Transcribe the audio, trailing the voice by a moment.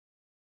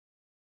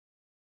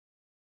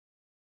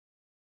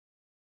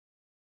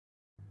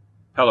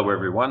Hello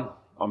everyone,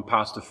 I'm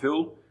Pastor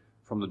Phil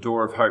from the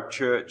Door of Hope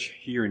Church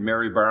here in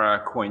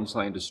Maryborough,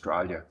 Queensland,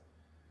 Australia.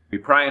 We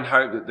pray and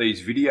hope that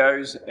these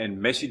videos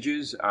and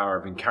messages are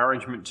of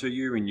encouragement to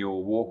you in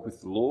your walk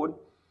with the Lord.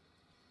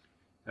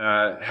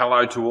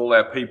 Hello to all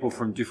our people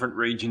from different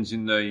regions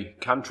in the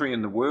country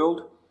and the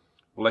world.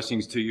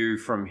 Blessings to you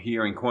from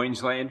here in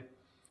Queensland.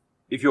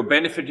 If you're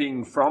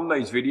benefiting from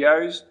these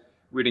videos,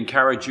 we'd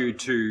encourage you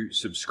to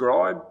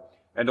subscribe.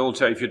 And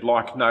also, if you'd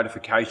like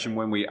notification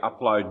when we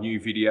upload new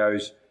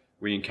videos,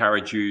 we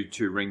encourage you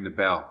to ring the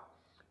bell.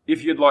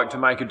 If you'd like to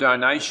make a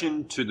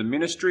donation to the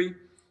ministry,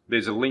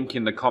 there's a link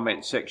in the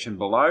comment section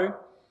below.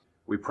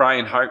 We pray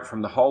and hope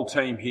from the whole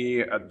team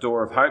here at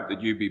Door of Hope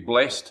that you be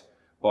blessed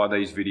by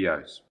these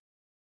videos.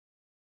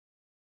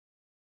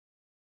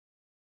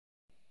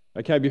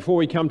 Okay, before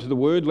we come to the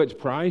Word, let's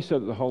pray so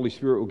that the Holy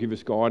Spirit will give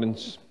us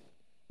guidance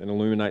and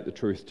illuminate the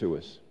truth to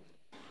us.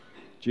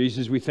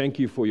 Jesus, we thank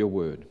you for your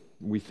Word.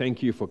 We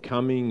thank you for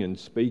coming and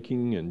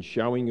speaking and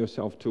showing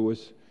yourself to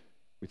us.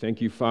 We thank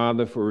you,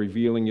 Father, for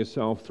revealing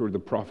yourself through the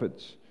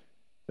prophets.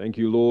 Thank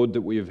you, Lord,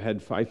 that we have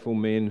had faithful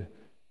men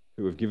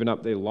who have given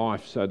up their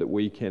life so that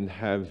we can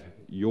have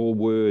your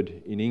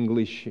word in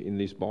English in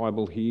this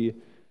Bible here,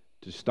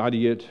 to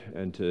study it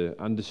and to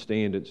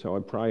understand it. So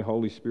I pray,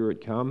 Holy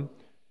Spirit, come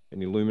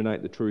and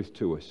illuminate the truth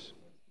to us.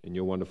 In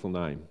your wonderful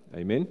name.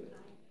 Amen.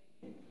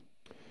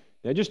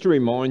 Now, just to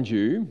remind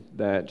you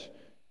that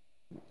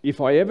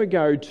if I ever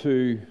go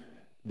to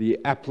the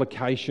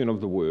application of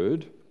the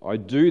word, I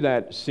do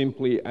that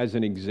simply as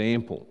an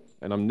example.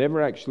 And I'm never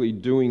actually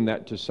doing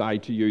that to say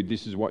to you,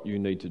 this is what you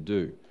need to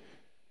do.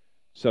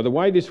 So the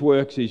way this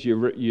works is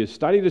you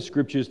study the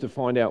scriptures to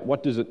find out,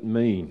 what does it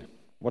mean?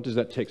 What does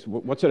that text,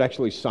 what's it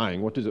actually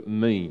saying? What does it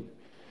mean?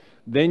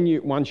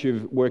 Then once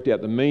you've worked out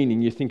the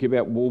meaning, you think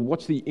about, well,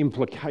 what's the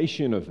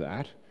implication of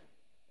that?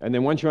 And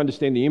then once you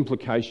understand the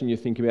implication, you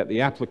think about the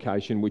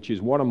application, which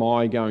is, what am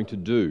I going to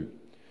do?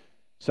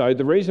 So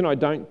the reason I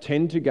don't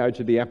tend to go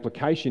to the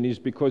application is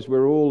because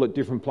we're all at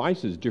different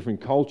places,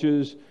 different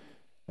cultures,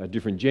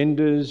 different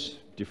genders,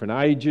 different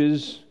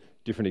ages,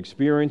 different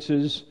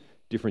experiences,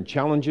 different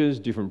challenges,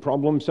 different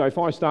problems. So if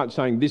I start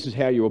saying this is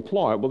how you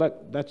apply it, well,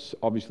 that's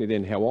obviously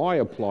then how I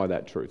apply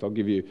that truth. I'll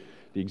give you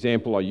the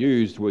example I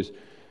used was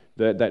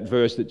that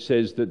verse that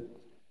says that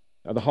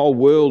the whole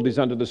world is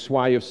under the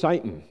sway of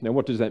Satan. Now,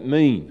 what does that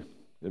mean?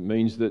 It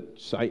means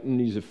that Satan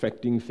is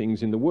affecting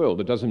things in the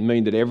world. It doesn't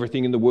mean that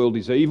everything in the world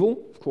is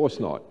evil. Of course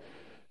not.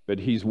 But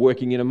he's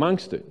working in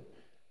amongst it.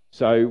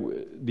 So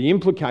the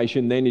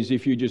implication then is,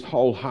 if you just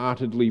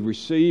wholeheartedly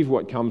receive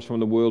what comes from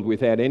the world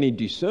without any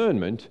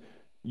discernment,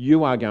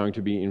 you are going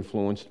to be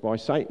influenced by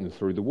Satan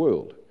through the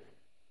world.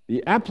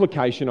 The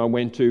application I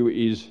went to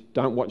is,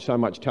 don't watch so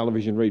much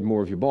television, read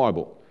more of your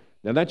Bible.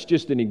 Now, that's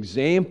just an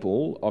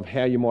example of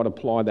how you might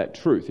apply that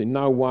truth. In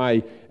no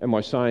way am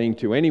I saying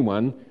to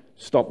anyone,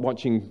 stop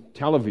watching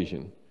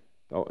television.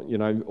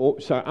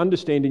 So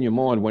understand in your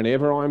mind,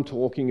 whenever I'm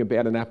talking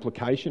about an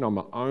application, I'm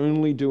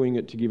only doing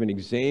it to give an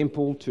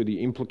example to the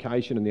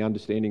implication and the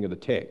understanding of the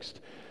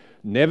text.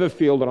 Never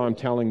feel that I'm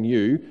telling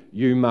you,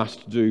 you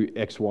must do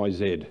X, Y,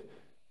 Z.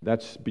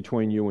 That's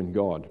between you and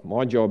God.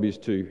 My job is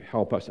to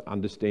help us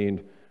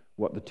understand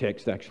what the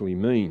text actually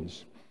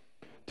means.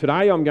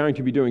 Today I'm going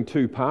to be doing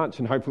two parts,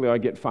 and hopefully I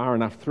get far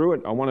enough through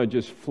it. I want to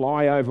just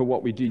fly over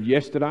what we did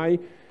yesterday,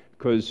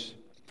 because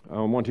I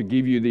want to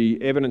give you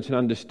the evidence and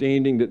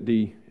understanding that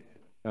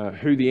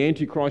who the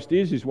Antichrist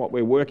is what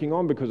we're working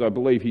on, because I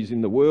believe he's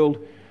in the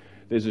world.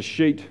 There's a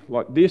sheet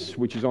like this,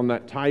 which is on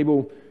that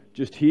table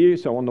just here.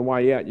 So on the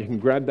way out, you can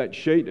grab that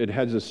sheet. It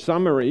has a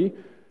summary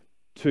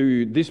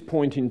to this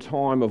point in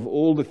time of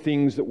all the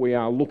things that we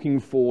are looking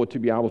for to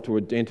be able to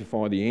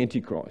identify the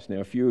Antichrist.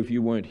 Now, a few of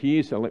you weren't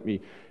here, so let me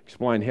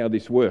explain how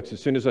this works.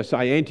 As soon as I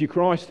say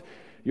Antichrist,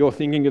 you're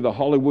thinking of the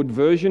Hollywood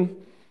version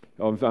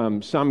of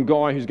some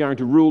guy who's going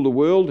to rule the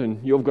world, and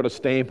you've got a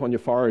stamp on your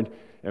forehead.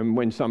 And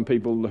when some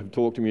people have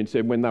talked to me and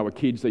said when they were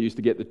kids, they used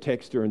to get the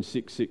texter and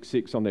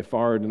 666 on their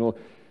forehead and all.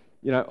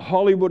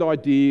 Hollywood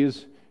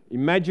ideas,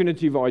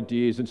 imaginative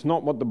ideas. It's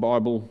not what the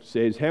Bible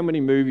says. How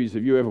many movies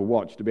have you ever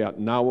watched about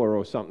Noah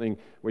or something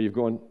where you've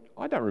gone,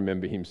 I don't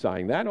remember him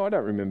saying that. I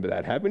don't remember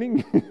that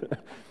happening.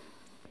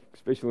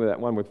 Especially that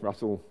one with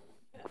Russell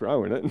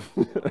Crowe in it.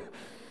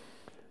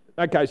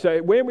 Okay,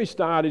 so where we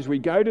start is we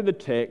go to the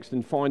text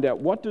and find out,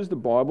 what does the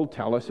Bible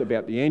tell us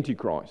about the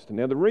Antichrist?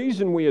 Now, the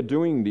reason we are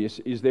doing this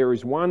is there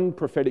is one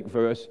prophetic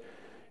verse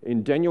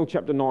in Daniel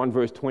chapter 9,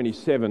 verse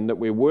 27 that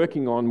we're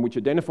working on, which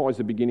identifies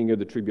the beginning of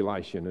the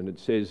tribulation. And it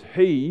says,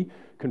 he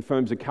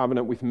confirms a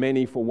covenant with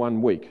many for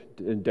 1 week,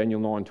 in Daniel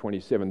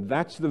 9:27.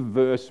 That's the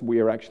verse we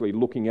are actually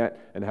looking at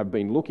and have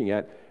been looking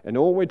at. And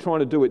all we're trying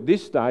to do at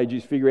this stage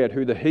is figure out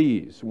who the he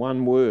is,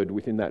 one word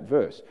within that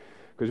verse.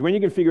 Because when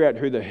you can figure out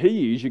who the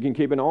he is, you can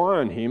keep an eye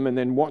on him and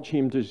then watch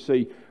him to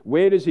see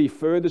where does he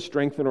further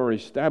strengthen or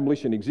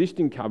establish an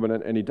existing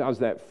covenant, and he does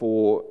that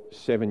for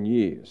 7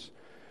 years.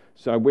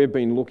 So we've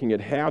been looking at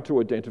how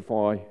to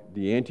identify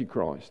the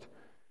Antichrist.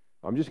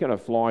 I'm just going to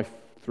fly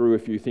through a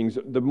few things.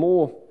 The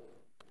more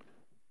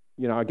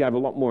I gave a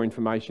lot more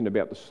information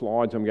about the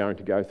slides I'm going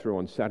to go through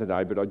on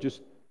Saturday, but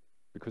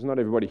because not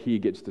everybody here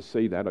gets to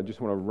see that, I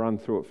just want to run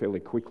through it fairly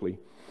quickly.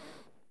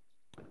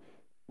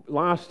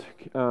 Last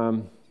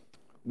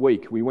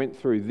week we went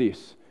through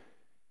this,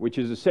 which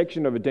is a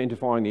section of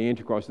identifying the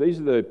Antichrist. These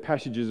are the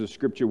passages of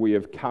Scripture we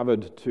have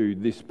covered to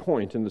this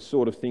point and the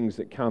sort of things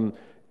that come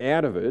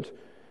out of it.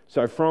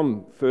 So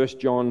from 1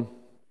 John,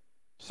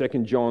 2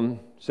 John,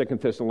 2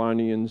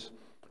 Thessalonians,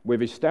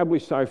 we've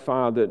established so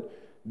far that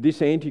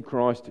this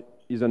Antichrist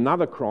is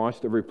another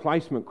Christ, a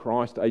replacement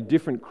Christ, a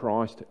different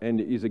Christ, and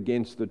is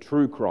against the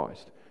true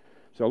Christ.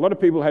 So a lot of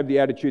people have the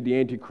attitude the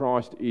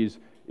Antichrist is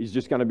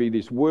just going to be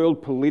this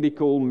world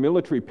political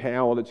military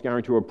power that's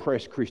going to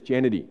oppress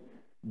Christianity.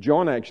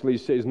 John actually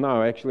says,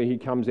 no, actually he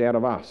comes out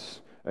of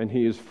us and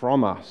he is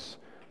from us.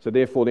 So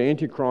therefore the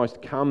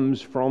Antichrist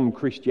comes from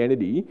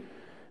Christianity,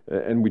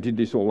 and we did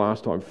this all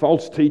last time.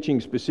 False teaching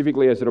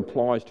specifically as it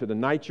applies to the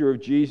nature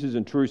of Jesus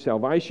and true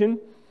salvation.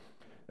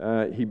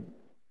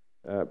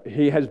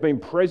 He has been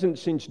present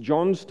since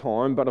John's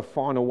time, but a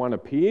final one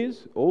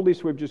appears. All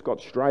this we've just got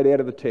straight out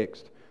of the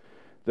text.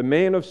 The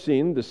man of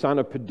sin, the son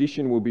of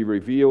perdition, will be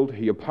revealed.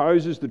 He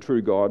opposes the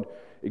true God,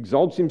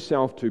 exalts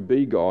himself to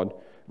be God,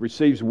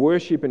 receives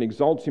worship and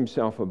exalts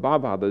himself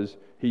above others.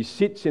 He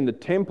sits in the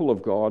temple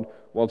of God.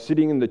 While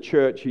sitting in the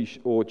church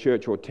or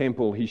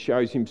temple, he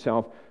shows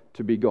himself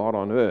to be God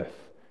on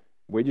earth.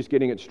 We're just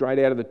getting it straight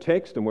out of the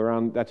text,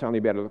 and that's only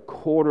about a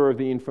quarter of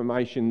the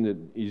information that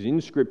is in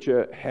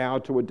Scripture, how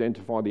to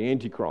identify the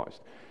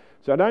Antichrist.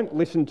 So don't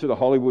listen to the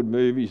Hollywood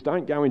movies,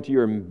 don't go into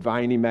your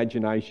vain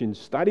imagination,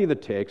 study the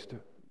text.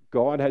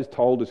 God has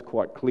told us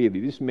quite clearly,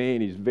 this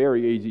man is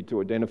very easy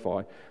to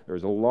identify. There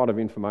is a lot of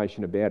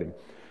information about him.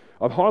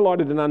 I've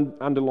highlighted and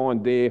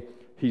underlined there,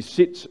 he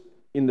sits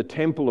in the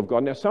temple of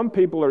God. Now, some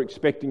people are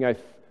expecting a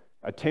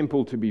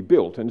temple to be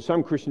built, and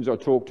some Christians I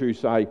talk to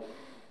say,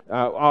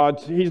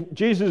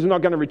 Jesus is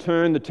not going to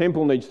return, the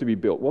temple needs to be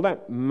built. Well,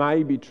 that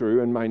may be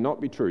true and may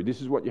not be true.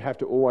 This is what you have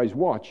to always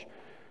watch.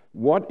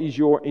 What is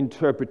your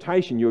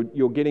interpretation?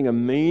 You're getting a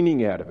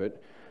meaning out of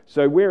it.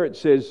 So where it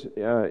says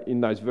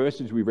in those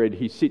verses we read,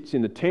 he sits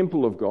in the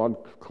temple of God,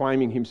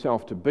 claiming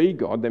himself to be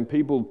God, then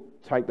people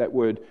take that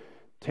word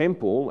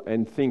temple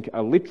and think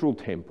a literal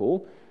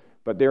temple,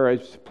 but there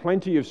is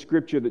plenty of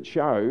Scripture that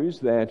shows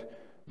that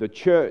the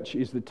church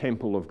is the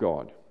temple of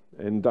God.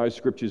 And those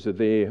scriptures are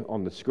there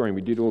on the screen.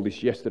 We did all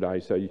this yesterday,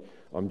 so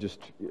I'm just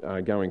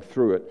going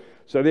through it.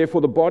 So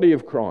therefore, the body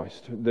of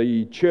Christ,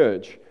 the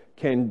church,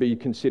 can be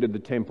considered the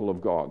temple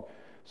of God.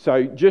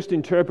 So just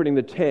interpreting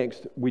the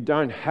text, we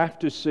don't have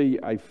to see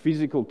a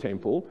physical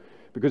temple,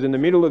 because in the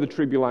middle of the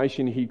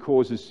tribulation, he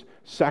causes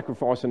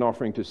sacrifice and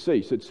offering to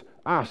cease. It's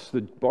us,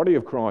 the body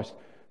of Christ,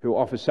 who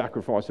offer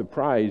sacrifice of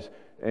praise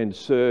and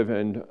serve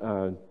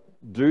and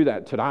do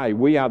that today.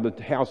 We are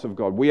the house of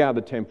God. We are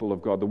the temple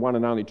of God, the one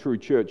and only true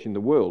church in the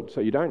world. So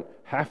you don't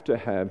have to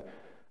have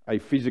a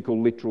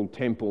physical, literal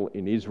temple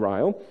in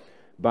Israel,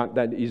 but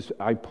that is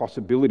a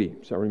possibility.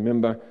 So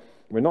remember,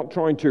 we're not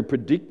trying to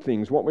predict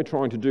things. What we're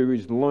trying to do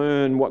is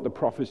learn what the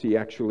prophecy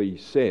actually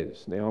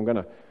says.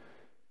 Now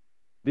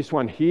this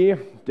one here,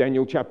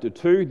 Daniel chapter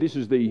 2, this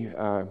is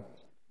the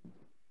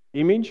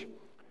image.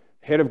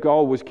 Head of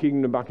gold was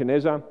King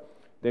Nebuchadnezzar.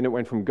 Then it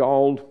went from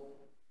gold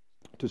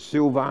to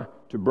silver,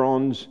 to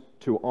bronze,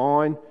 to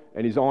iron,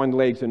 and his iron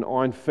legs and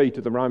iron feet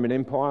of the Roman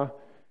Empire.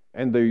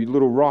 And the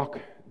little rock,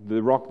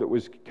 the rock that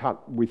was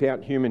cut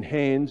without human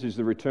hands, is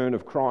the return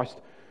of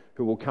Christ,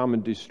 who will come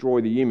and destroy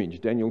the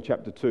image. Daniel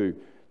chapter 2.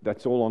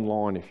 That's all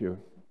online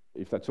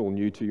if that's all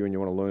new to you and you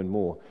want to learn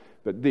more.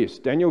 But this,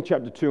 Daniel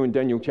chapter 2 and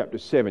Daniel chapter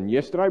 7.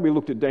 Yesterday we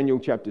looked at Daniel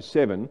chapter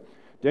 7.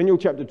 Daniel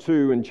chapter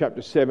 2 and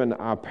chapter 7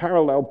 are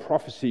parallel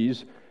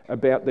prophecies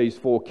about these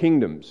four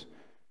kingdoms.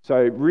 So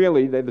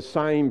really, they're the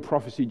same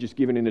prophecy, just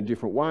given in a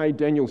different way.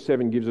 Daniel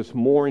 7 gives us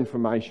more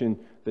information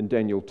than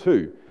Daniel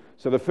 2.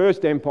 So the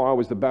first empire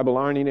was the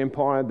Babylonian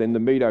Empire, then the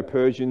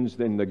Medo-Persians,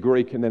 then the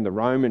Greek, and then the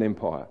Roman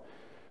Empire.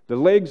 The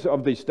legs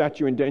of the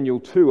statue in Daniel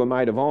 2 are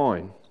made of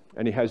iron,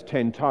 and he has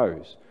 10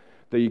 toes.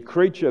 The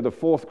creature, the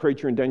fourth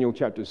creature in Daniel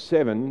chapter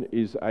 7,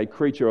 is a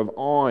creature of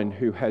iron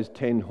who has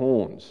 10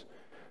 horns.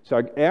 So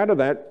out of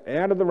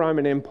the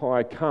Roman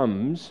Empire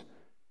comes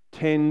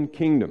 10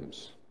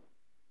 kingdoms.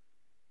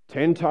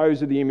 10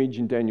 toes of the image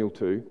in Daniel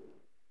 2,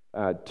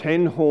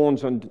 10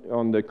 horns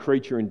on the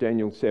creature in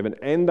Daniel 7,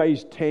 and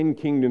these 10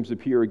 kingdoms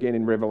appear again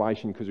in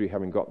Revelation because we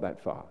haven't got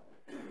that far.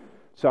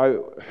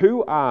 So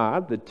who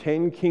are the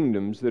 10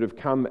 kingdoms that have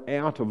come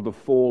out of the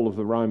fall of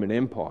the Roman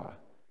Empire?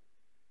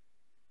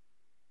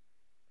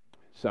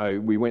 So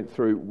we went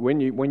through, when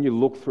you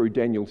look through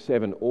Daniel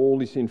 7, all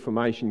this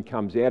information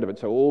comes out of it.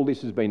 So all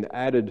this has been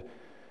added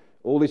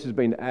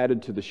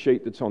to the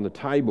sheet that's on the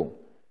table.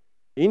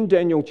 In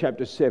Daniel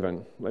chapter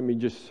 7, let me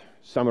just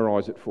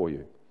summarise it for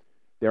you.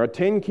 There are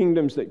 10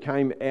 kingdoms that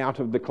came out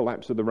of the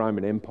collapse of the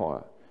Roman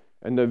Empire.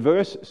 And the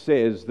verse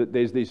says that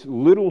there's this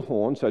little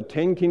horn, so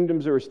 10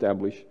 kingdoms are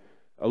established.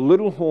 A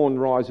little horn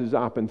rises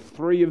up and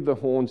 3 of the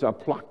horns are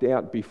plucked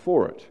out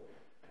before it.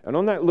 And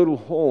on that little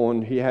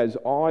horn, he has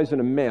eyes and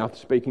a mouth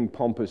speaking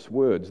pompous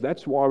words.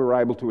 That's why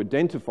we're able to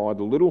identify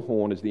the little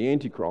horn as the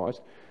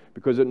Antichrist,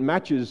 because it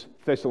matches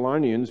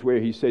Thessalonians, where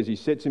he says he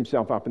sets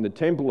himself up in the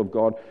temple of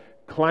God,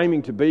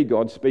 claiming to be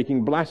God,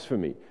 speaking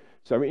blasphemy.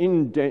 So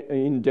in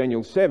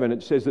Daniel 7,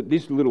 it says that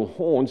this little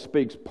horn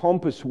speaks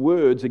pompous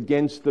words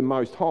against the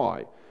Most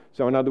High.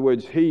 So in other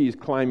words, he is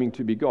claiming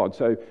to be God.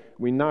 So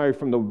we know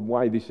from the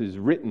way this is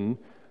written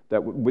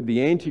that with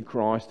the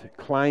Antichrist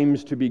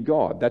claims to be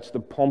God. That's the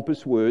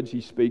pompous words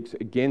he speaks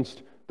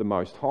against the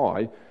Most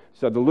High.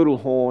 So the little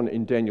horn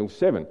in Daniel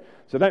 7.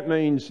 So that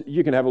means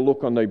you can have a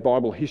look on the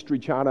Bible history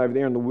chart over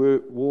there on the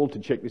wall to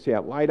check this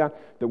out later,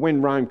 that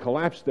when Rome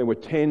collapsed, there were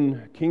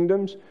 10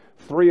 kingdoms.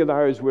 3 of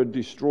those were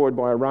destroyed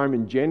by a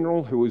Roman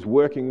general who was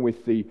working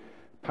with the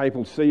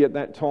Papal See at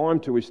that time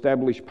to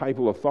establish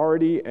papal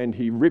authority, and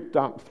he ripped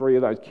up 3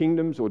 of those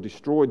kingdoms, or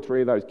destroyed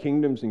 3 of those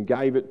kingdoms, and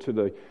gave it to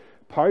the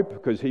Pope,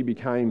 because he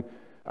became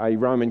a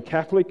Roman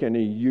Catholic, and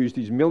he used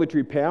his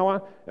military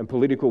power and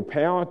political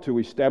power to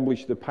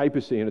establish the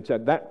papacy. And it's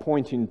at that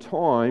point in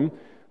time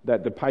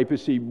that the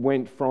papacy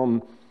went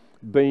from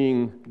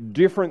being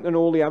different than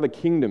all the other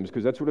kingdoms,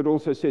 because that's what it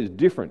also says,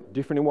 different.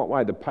 Different in what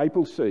way? The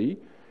Papal See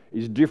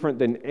is different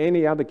than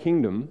any other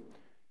kingdom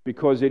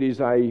because it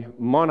is a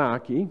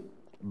monarchy,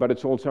 but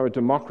it's also a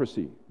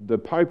democracy. The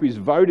Pope is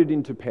voted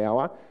into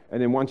power,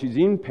 and then once he's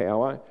in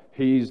power,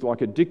 he's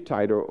like a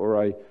dictator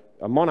or a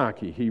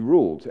monarchy. He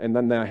rules. And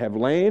then they have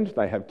land,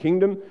 they have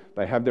kingdom,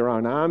 they have their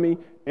own army.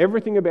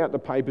 Everything about the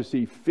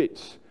papacy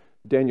fits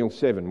Daniel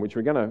 7, which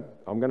I'm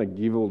going to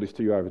give all this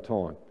to you over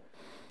time.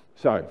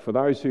 So, for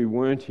those who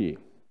weren't here,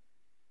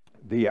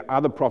 the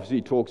other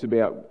prophecy talks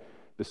about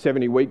the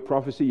 70-week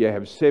prophecy. You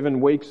have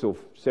 7 weeks, or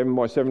 7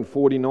 by 7,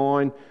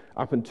 49,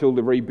 up until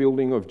the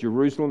rebuilding of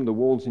Jerusalem, the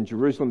walls in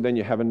Jerusalem. Then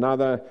you have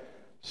another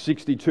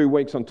 62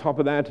 weeks on top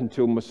of that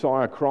until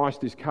Messiah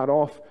Christ is cut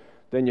off.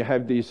 Then you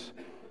have this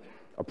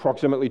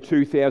approximately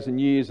 2,000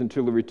 years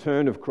until the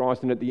return of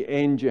Christ, and at the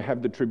end you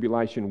have the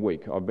tribulation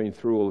week. I've been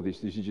through all of this.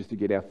 This is just to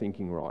get our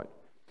thinking right.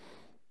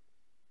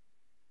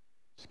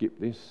 Skip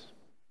this.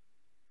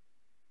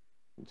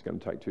 It's going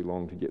to take too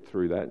long to get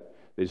through that.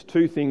 There's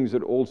 2 things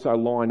that also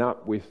line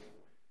up with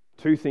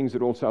this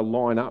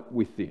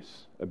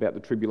about the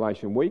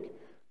tribulation week.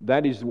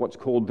 That is what's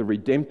called the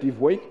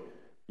redemptive week.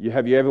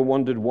 Have you ever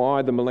wondered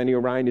why the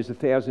millennial reign is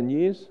 1,000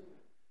 years?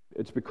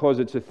 It's because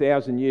it's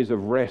 1,000 years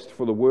of rest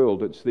for the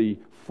world. It's the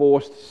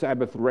forced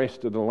Sabbath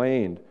rest of the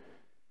land.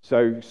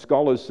 So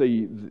scholars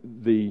see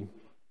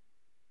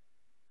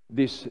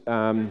this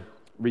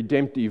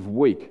redemptive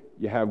week.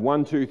 You have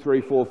 1, 2,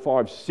 3, 4,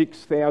 5,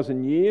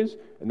 6,000 years,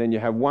 and then you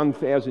have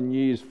 1,000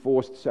 years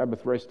forced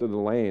Sabbath rest of the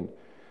land.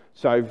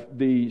 So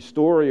the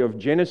story of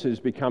Genesis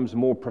becomes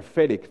more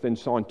prophetic than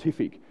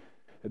scientific,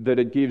 that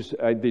it gives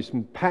this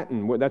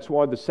pattern. That's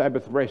why the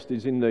Sabbath rest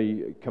is in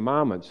the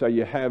commandments. So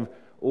you have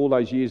all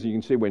those years, you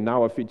can see where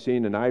Noah fits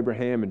in, and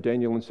Abraham and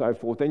Daniel and so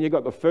forth. Then you've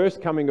got the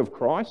first coming of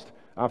Christ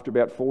after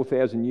about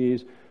 4,000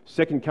 years,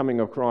 second coming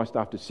of Christ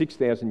after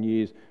 6,000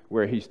 years,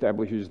 where he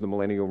establishes the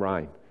millennial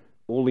reign.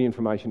 All the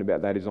information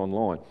about that is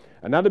online.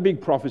 Another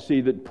big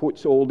prophecy that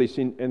puts all this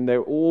in, and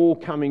they're all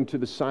coming to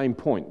the same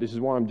point. This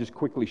is why I'm just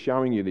quickly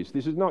showing you this.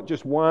 This is not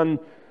just one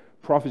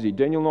prophecy.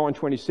 Daniel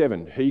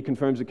 9:27, he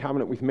confirms the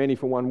covenant with many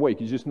for 1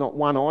 week. It's just not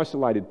one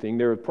isolated thing.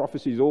 There are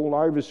prophecies all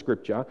over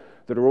Scripture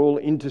that are all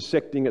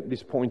intersecting at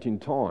this point in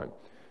time.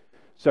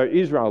 So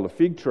Israel, the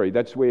fig tree,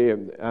 that's where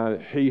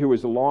he who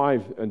is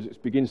alive and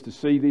begins to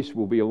see this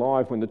will be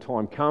alive when the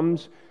time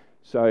comes.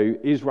 So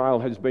Israel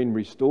has been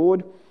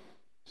restored.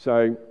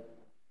 So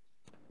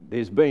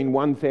there's been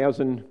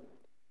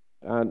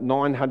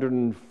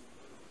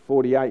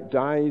 1,948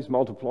 days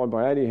multiplied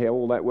by 80, how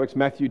all that works.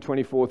 Matthew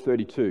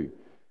 24:32.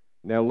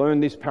 Now learn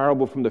this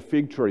parable from the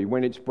fig tree.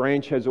 When its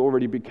branch has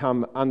already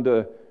become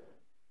under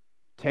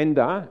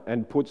tender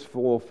and puts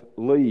forth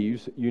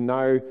leaves, you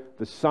know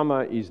the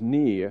summer is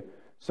near.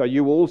 So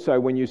you also,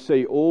 when you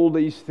see all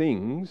these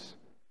things,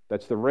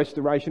 that's the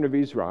restoration of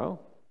Israel,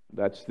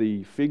 that's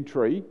the fig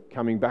tree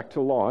coming back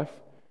to life.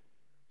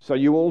 So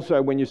you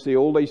also, when you see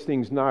all these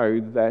things, know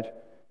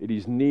that it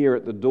is near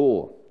at the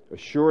door.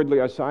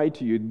 Assuredly I say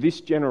to you, this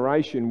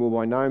generation will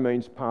by no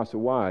means pass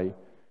away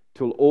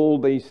till all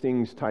these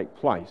things take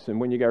place. And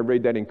when you go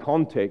read that in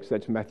context,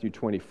 that's Matthew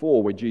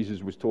 24, where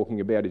Jesus was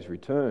talking about his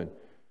return.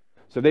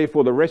 So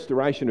therefore, the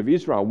restoration of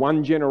Israel,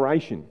 1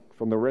 generation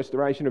from the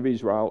restoration of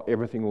Israel,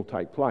 everything will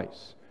take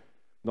place.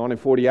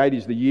 1948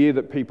 is the year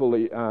that people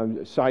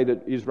say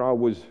that Israel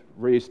was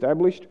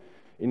re-established.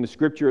 In the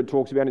scripture, it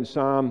talks about in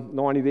Psalm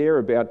 90 there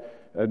about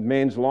a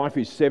man's life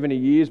is 70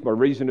 years, by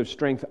reason of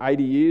strength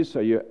 80 years.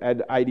 So you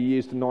add 80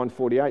 years to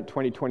 948,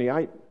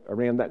 2028,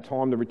 around that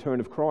time, the return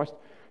of Christ.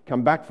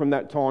 Come back from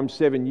that time,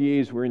 7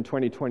 years, we're in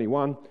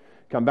 2021.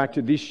 Come back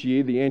to this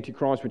year, the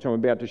Antichrist, which I'm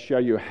about to show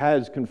you,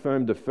 has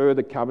confirmed a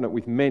further covenant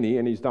with many,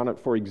 and he's done it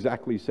for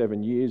exactly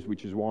 7 years,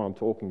 which is why I'm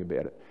talking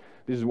about it.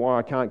 This is why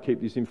I can't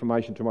keep this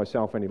information to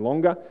myself any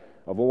longer.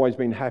 I've always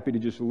been happy to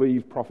just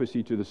leave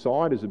prophecy to the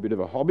side as a bit of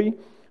a hobby,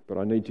 but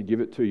I need to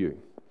give it to you.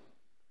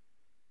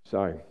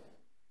 So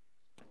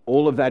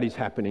all of that is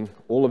happening.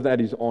 All of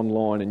that is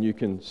online, and you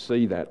can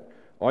see that.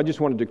 I just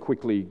wanted to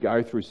quickly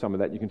go through some of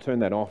that. You can turn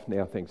that off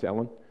now, thanks,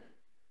 Alan.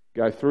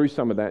 Go through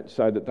some of that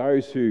so that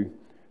those who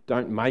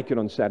don't make it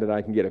on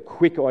Saturday can get a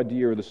quick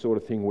idea of the sort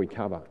of thing we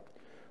cover.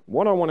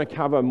 What I want to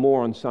cover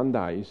more on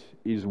Sundays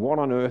is what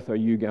on earth are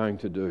you going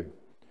to do?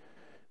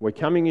 We're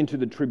coming into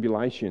the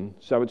tribulation,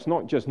 so it's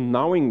not just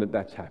knowing that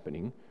that's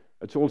happening,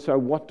 it's also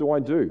what do I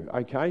do?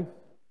 Okay,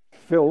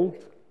 Phil,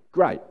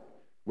 great.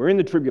 We're in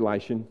the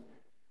tribulation.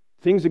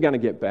 Things are going to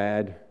get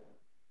bad.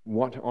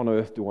 What on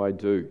earth do I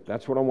do?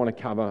 That's what I want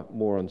to cover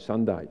more on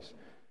Sundays.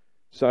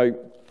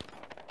 So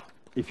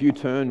if you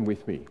turn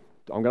with me,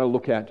 I'm going to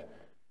look at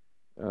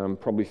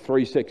probably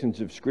 3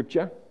 sections of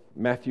Scripture.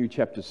 Matthew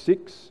chapter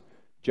 6,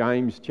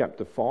 James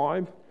chapter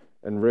 5,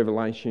 and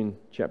Revelation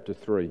chapter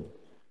 3.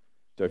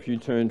 So if you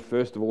turn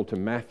first of all to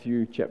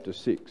Matthew chapter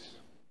 6.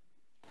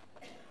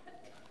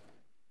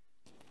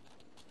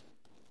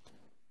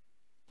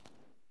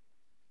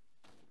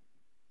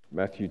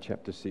 Matthew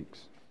chapter 6.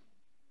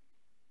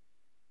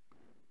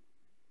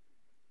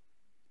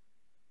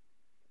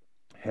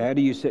 How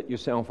do you set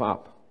yourself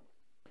up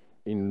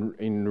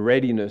in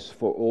readiness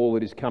for all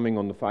that is coming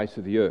on the face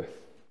of the earth?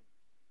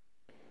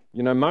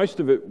 You know, most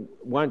of it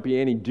won't be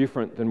any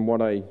different than what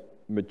a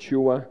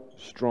mature,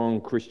 strong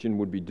Christian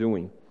would be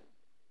doing.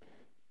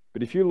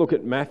 But if you look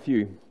at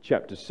Matthew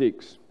chapter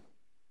 6,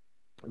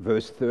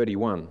 verse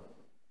 31.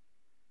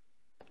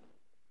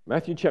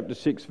 Matthew chapter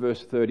 6,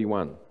 verse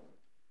 31.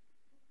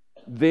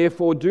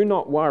 Therefore do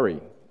not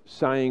worry,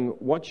 saying,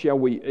 what shall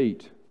we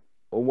eat?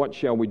 Or what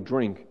shall we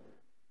drink?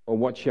 Or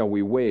what shall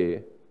we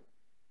wear?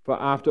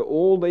 For after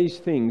all these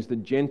things the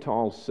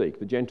Gentiles seek,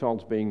 the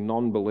Gentiles being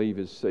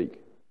non-believers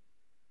seek.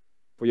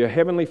 For your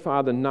heavenly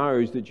Father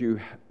knows that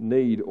you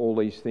need all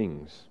these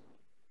things.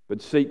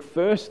 But seek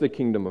first the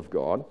kingdom of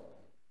God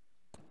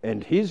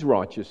and his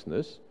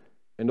righteousness,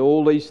 and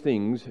all these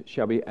things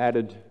shall be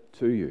added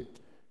to you.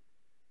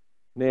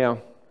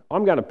 Now,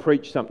 I'm going to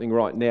preach something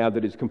right now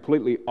that is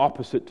completely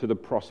opposite to the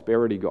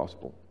prosperity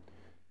gospel.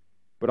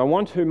 But I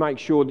want to make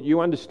sure that you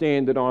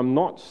understand that I'm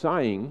not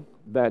saying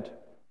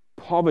that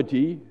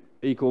poverty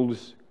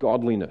equals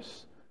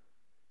godliness.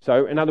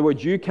 So, in other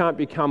words, you can't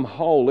become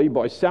holy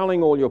by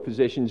selling all your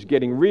possessions,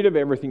 getting rid of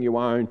everything you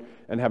own,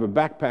 and have a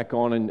backpack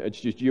on, and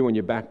it's just you and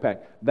your backpack.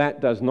 That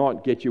does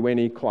not get you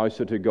any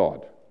closer to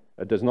God.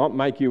 It does not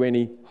make you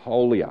any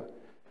holier.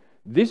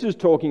 This is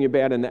talking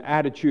about an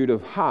attitude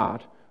of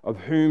heart of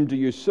whom do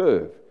you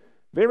serve.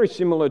 Very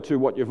similar to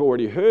what you've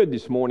already heard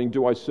this morning.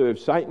 Do I serve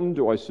Satan?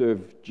 Do I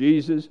serve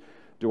Jesus?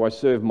 Do I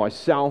serve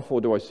myself,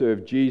 or do I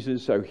serve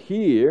Jesus? So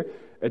here,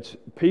 it's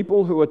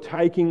people who are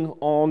taking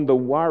on the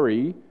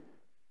worry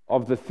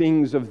of the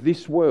things of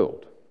this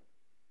world.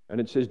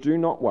 And it says, do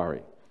not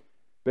worry.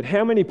 But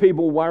how many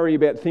people worry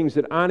about things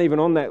that aren't even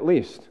on that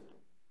list?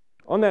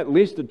 On that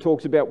list, it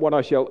talks about what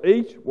I shall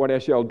eat, what I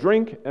shall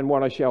drink, and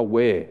what I shall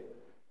wear.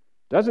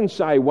 It doesn't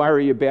say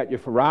worry about your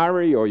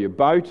Ferrari or your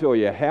boat or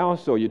your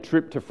house or your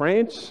trip to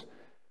France.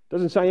 It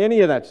doesn't say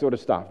any of that sort of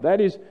stuff. That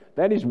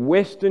is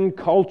Western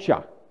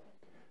culture.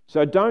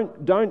 So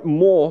don't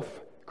morph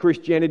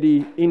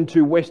Christianity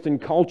into Western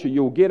culture.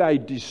 You'll get a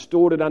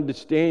distorted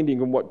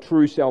understanding of what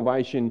true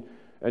salvation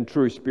and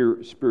true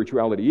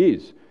spirituality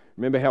is.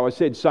 Remember how I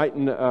said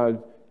Satan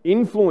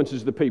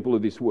influences the people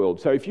of this world.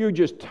 So if you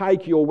just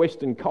take your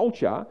Western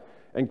culture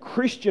and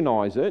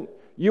Christianize it,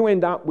 you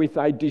end up with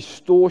a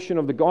distortion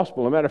of the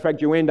gospel. As a matter of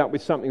fact, you end up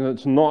with something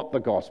that's not the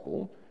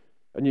gospel.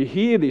 And you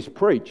hear this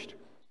preached.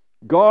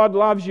 God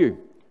loves you.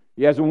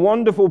 He has a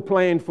wonderful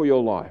plan for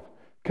your life.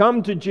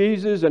 Come to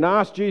Jesus and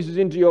ask Jesus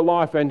into your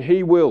life, and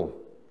he will,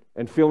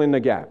 and fill in the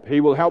gap.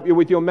 He will help you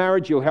with your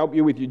marriage. He'll help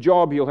you with your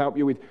job. He'll help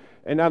you with...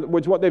 In other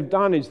words, what they've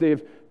done is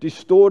they've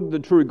distorted the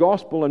true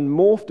gospel and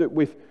morphed it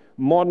with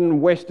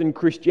modern Western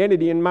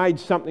Christianity and made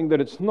something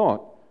that it's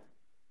not.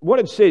 What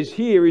it says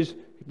here is,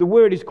 the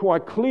word is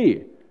quite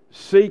clear.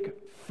 Seek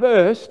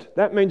first,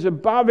 that means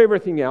above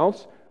everything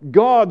else,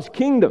 God's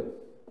kingdom.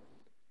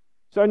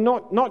 So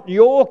not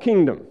your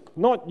kingdom,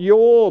 not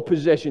your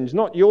possessions,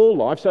 not your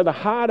life. So the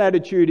heart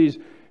attitude is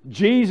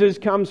Jesus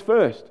comes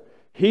first.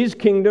 His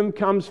kingdom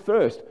comes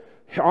first.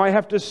 I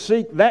have to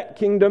seek that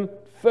kingdom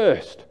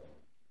first.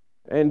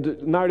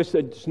 And notice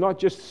that it's not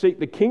just seek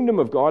the kingdom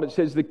of God, it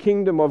says the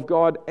kingdom of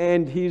God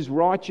and his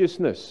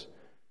righteousness.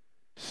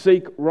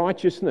 Seek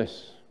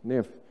righteousness.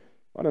 Now,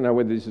 I don't know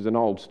whether this is an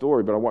old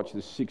story, but I watched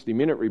this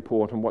 60-minute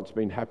report on what's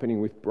been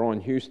happening with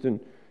Brian Houston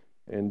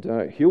and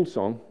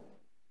Hillsong.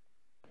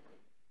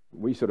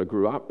 We sort of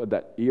grew up at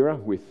that era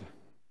with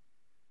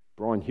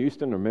Brian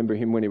Houston. I remember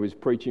him when he was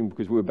preaching,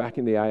 because we were back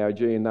in the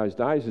AOG in those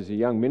days as a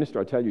young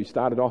minister. I tell you, he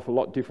started off a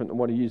lot different than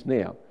what he is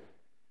now.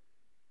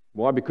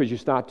 Why? Because you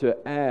start to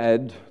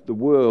add the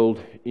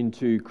world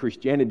into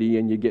Christianity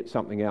and you get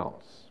something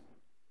else.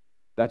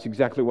 That's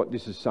exactly what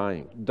this is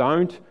saying.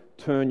 Don't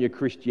turn your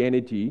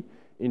Christianity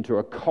into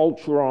a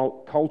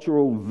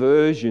cultural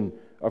version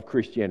of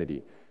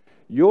Christianity.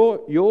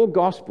 Your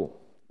gospel,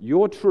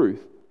 your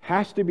truth,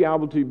 has to be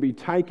able to be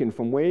taken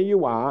from where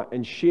you are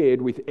and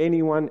shared with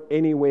anyone,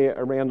 anywhere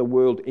around the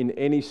world in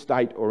any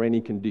state or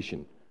any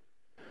condition.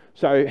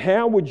 So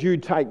how would you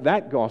take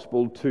that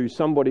gospel to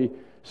somebody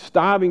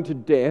starving to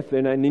death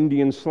in an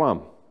Indian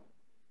slum?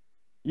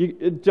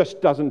 It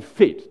just doesn't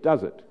fit,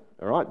 does it?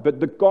 All right? But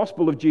the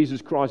gospel of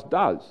Jesus Christ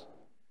does.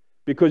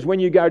 Because when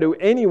you go to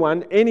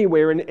anyone,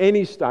 anywhere, in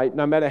any state,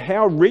 no matter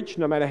how rich,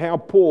 no matter how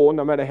poor,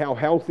 no matter how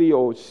healthy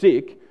or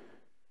sick,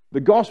 the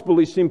gospel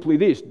is simply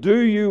this: do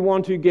you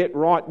want to get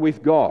right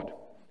with God?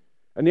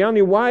 And the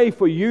only way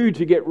for you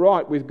to get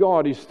right with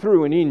God is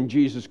through and in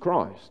Jesus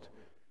Christ.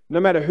 No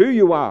matter who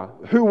you are,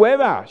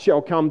 whoever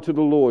shall come to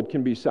the Lord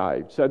can be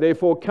saved. So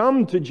therefore,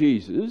 come to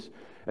Jesus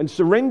and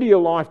surrender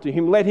your life to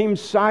Him. Let Him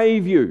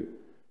save you.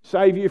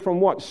 Save you from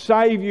what?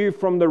 Save you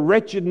from the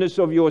wretchedness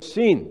of your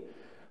sin.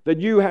 That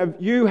you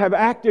have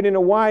acted in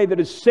a way that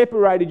has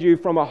separated you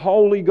from a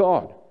holy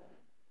God.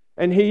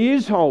 And He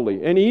is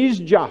holy, and He is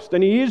just,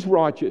 and He is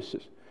righteous.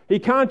 He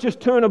can't just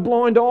turn a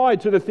blind eye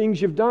to the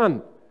things you've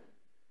done.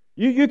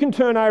 You can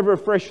turn over a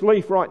fresh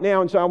leaf right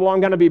now and say, well,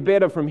 I'm going to be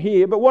better from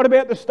here. But what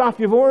about the stuff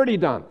you've already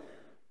done?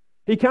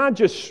 He can't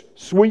just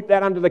sweep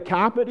that under the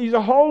carpet. He's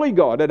a holy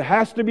God. It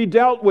has to be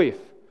dealt with.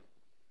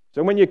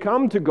 So when you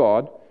come to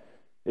God,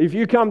 if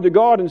you come to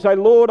God and say,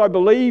 Lord, I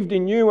believed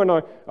in you and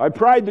I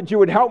prayed that you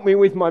would help me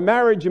with my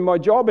marriage and my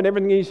job and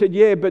everything. He said,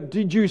 yeah, but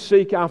did you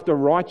seek after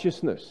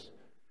righteousness?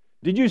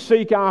 Did you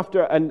seek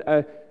after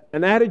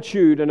an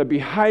attitude and a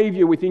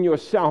behavior within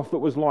yourself that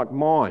was like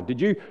mine?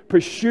 Did you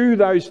pursue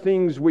those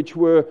things which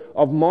were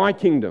of my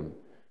kingdom?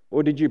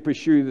 Or did you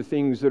pursue the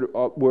things that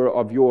were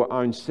of your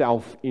own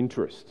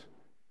self-interest?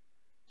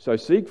 So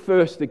seek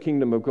first the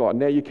kingdom of God.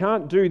 Now, you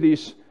can't do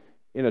this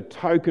in a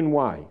token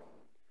way.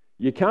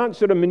 You can't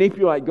sort of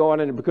manipulate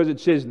God, and because it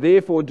says,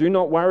 therefore, do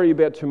not worry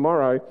about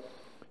tomorrow,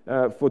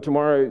 for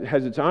tomorrow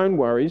has its own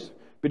worries.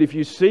 But if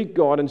you seek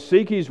God and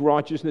seek His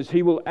righteousness,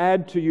 He will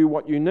add to you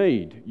what you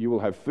need. You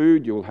will have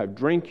food, you will have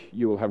drink,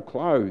 you will have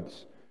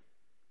clothes.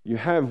 You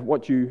have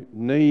what you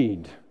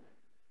need.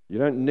 You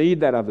don't need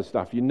that other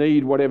stuff. You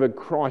need whatever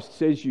Christ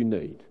says you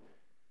need.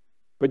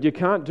 But you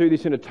can't do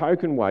this in a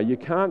token way. You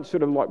can't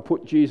sort of like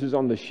put Jesus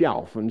on the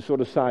shelf and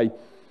sort of say,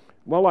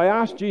 well, I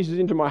asked Jesus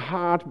into my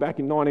heart back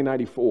in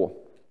 1984.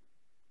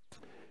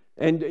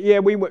 And yeah,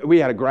 we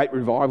had a great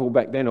revival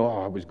back then.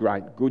 Oh, it was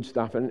great, good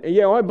stuff. And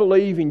yeah, I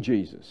believe in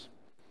Jesus.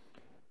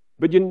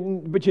 But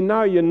you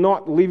know you're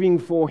not living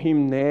for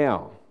Him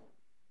now.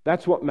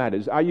 That's what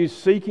matters. Are you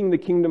seeking the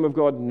kingdom of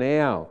God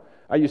now?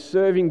 Are you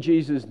serving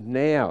Jesus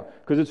now?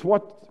 Because it's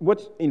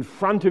what's in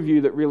front of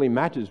you that really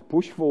matters.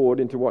 Push forward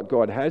into what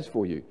God has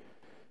for you.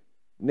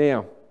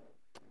 Now,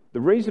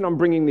 the reason I'm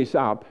bringing this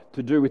up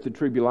to do with the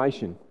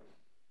tribulation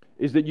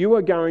is that you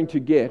are going to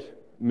get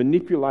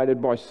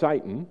manipulated by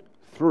Satan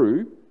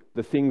through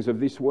the things of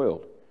this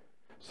world.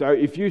 So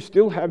if you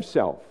still have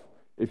self,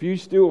 if you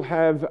still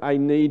have a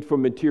need for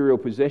material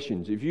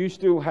possessions, if you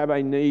still have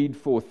a need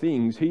for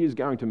things, he is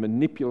going to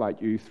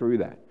manipulate you through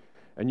that.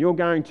 And you're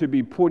going to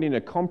be put in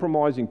a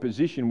compromising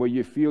position where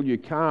you feel you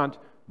can't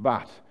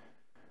but.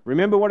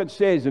 Remember what it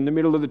says in the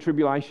middle of the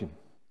tribulation.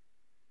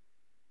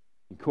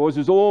 He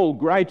causes all,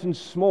 great and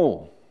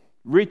small,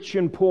 rich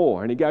and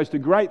poor. And he goes to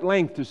great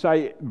length to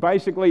say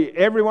basically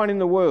everyone in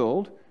the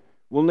world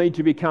will need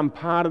to become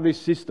part of this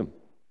system.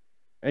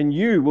 And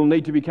you will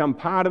need to become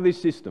part of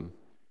this system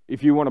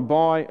if you want to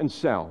buy and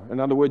sell. In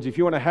other words, if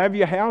you want to have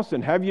your house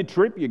and have your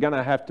trip, you're going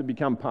to have to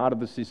become part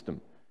of the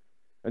system.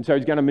 And so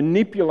he's going to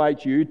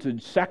manipulate you to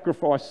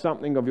sacrifice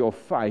something of your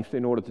faith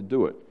in order to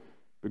do it.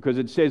 Because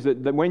it says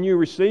that when you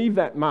receive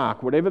that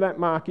mark, whatever that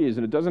mark is,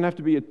 and it doesn't have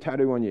to be a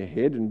tattoo on your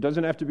head, and it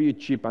doesn't have to be a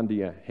chip under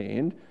your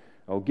hand,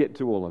 I'll get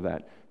to all of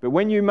that. But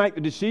when you make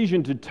the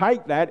decision to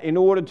take that in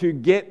order to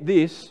get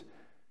this,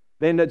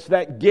 then it's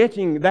that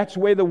getting, that's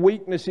where the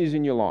weakness is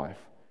in your life.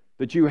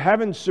 That you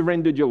haven't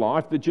surrendered your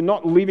life, that you're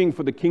not living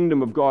for the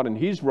kingdom of God and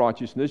His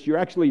righteousness. You're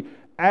actually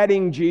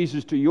adding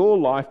Jesus to your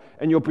life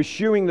and you're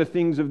pursuing the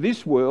things of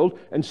this world,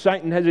 and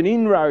Satan has an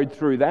inroad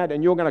through that,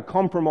 and you're going to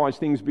compromise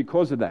things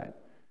because of that.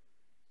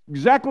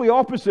 Exactly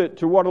opposite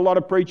to what a lot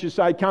of preachers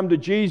say, come to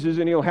Jesus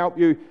and He'll help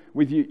you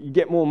with you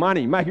get more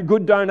money. Make a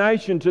good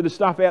donation to the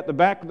stuff out the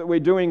back that we're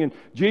doing and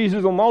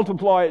Jesus will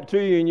multiply it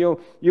to you and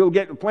you'll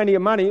get plenty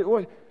of money.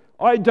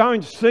 I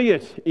don't see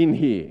it in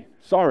here.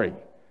 Sorry.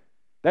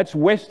 That's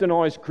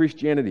westernized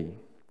Christianity.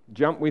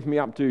 Jump with me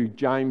up to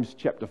James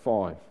chapter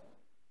 5.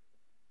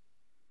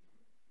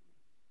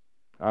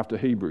 After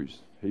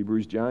Hebrews,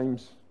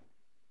 James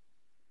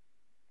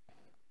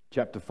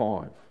chapter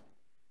 5.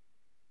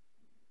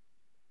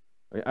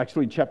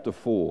 Actually, chapter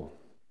 4.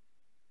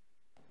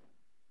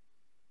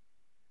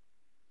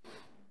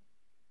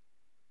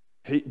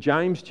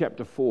 James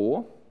chapter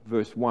 4,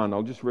 verse 1.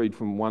 I'll just read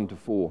from 1 to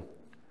 4.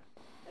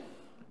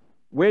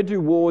 Where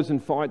do wars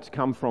and fights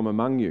come from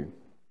among you?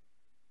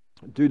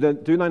 Do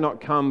they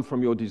not come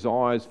from your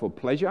desires for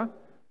pleasure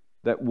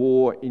that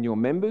war in your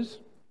members?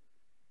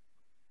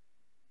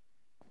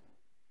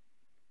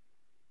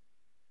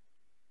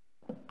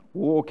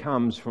 War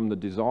comes from the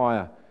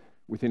desire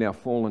within our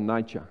fallen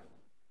nature.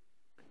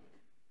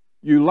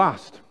 You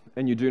lust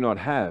and you do not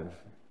have.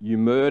 You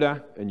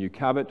murder and you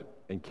covet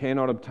and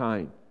cannot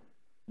obtain.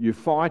 You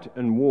fight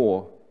and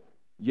war,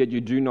 yet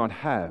you do not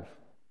have,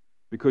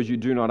 because you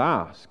do not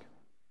ask.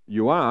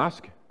 You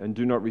ask and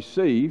do not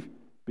receive,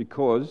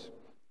 because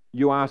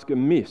you ask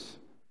amiss,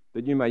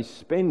 that you may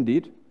spend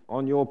it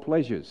on your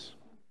pleasures.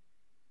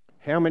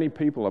 How many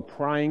people are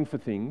praying for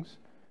things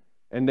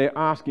and they're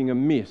asking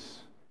amiss,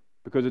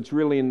 because it's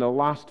really in the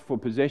lust for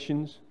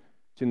possessions,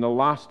 it's in the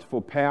lust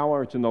for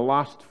power, it's in the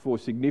lust for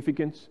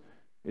significance,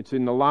 it's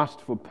in the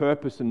lust for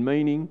purpose and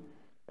meaning,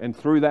 and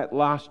through that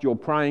lust you're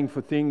praying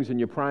for things and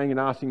you're praying and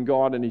asking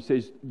God, and He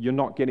says you're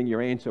not getting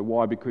your answer.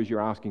 Why? Because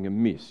you're asking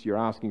amiss. You're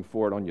asking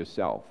for it on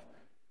yourself.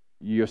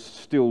 It's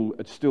still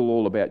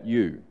all about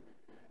you.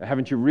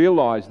 Haven't you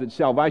realised that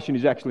salvation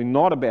is actually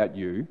not about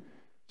you?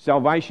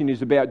 Salvation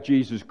is about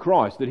Jesus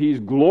Christ, that He is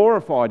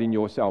glorified in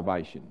your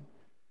salvation,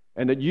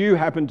 and that you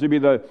happen to be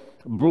the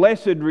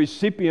blessed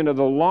recipient of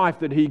the life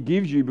that He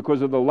gives you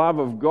because of the love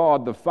of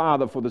God the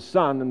Father for the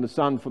Son and the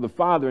Son for the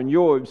Father, and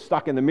you're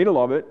stuck in the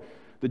middle of it,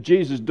 that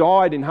Jesus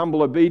died in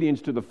humble obedience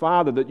to the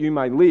Father that you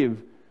may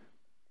live,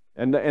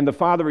 and the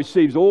Father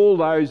receives all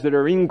those that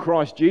are in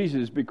Christ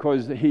Jesus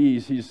because He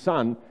is His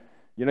Son.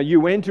 You know,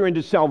 you enter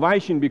into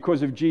salvation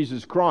because of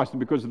Jesus Christ and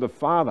because of the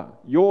Father.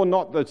 You're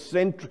not the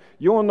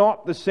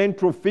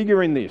central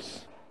figure in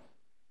this.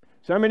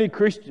 So many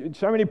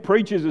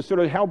preachers are sort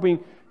of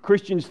helping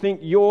Christians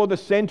think you're the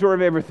center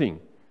of everything.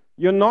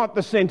 You're not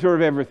the center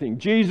of everything.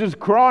 Jesus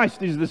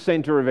Christ is the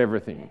center of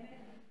everything.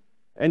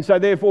 And so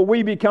therefore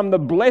we become the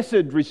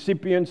blessed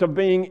recipients of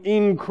being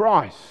in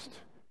Christ.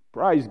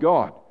 Praise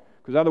God.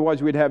 Because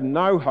otherwise we'd have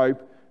no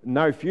hope,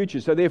 no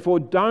future. So therefore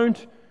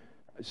don't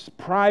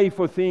pray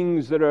for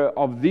things that are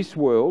of this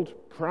world.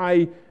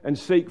 Pray and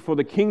seek for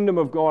the kingdom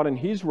of God and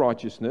His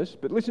righteousness.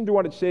 But listen to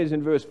what it says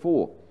in verse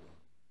 4.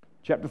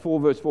 Chapter 4,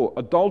 verse 4.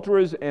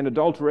 Adulterers and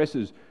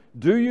adulteresses,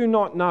 do you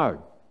not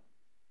know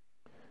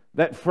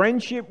that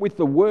friendship with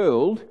the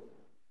world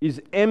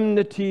is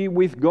enmity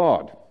with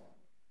God?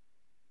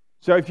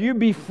 So if you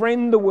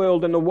befriend the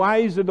world and the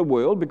ways of the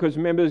world, because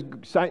remember,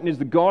 Satan is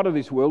the god of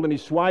this world and he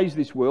sways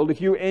this world.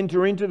 If you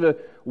enter into the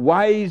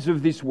ways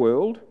of this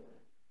world,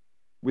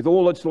 with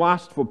all its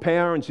lust for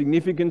power and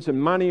significance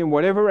and money and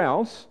whatever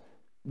else,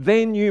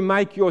 then you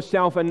make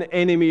yourself an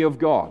enemy of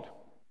God.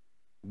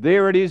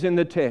 There it is in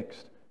the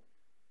text.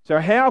 So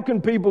how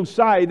can people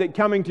say that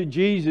coming to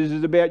Jesus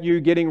is about you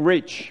getting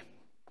rich?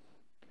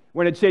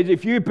 When it says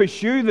if you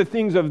pursue the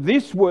things of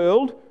this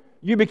world,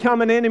 you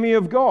become an enemy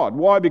of God.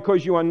 Why?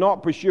 Because you are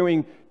not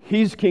pursuing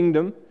His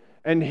kingdom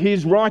and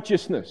His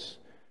righteousness.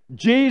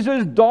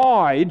 Jesus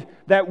died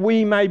that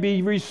we may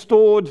be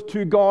restored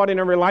to God in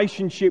a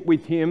relationship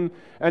with Him,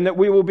 and that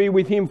we will be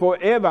with Him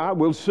forever.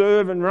 We'll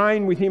serve and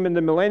reign with Him in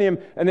the millennium,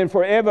 and then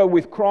forever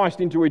with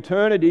Christ into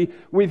eternity,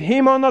 with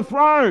Him on the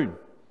throne.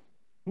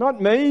 Not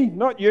me,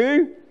 not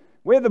you.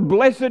 We're the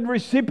blessed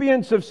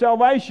recipients of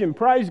salvation.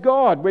 Praise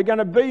God. We're going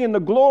to be in the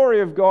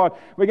glory of God.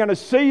 We're going to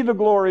see the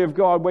glory of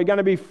God. We're going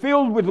to be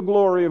filled with the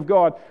glory of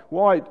God.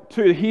 Why?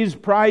 To His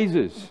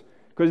praises.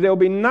 Because there'll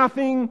be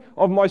nothing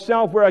of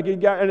myself where I can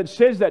go. And it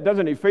says that,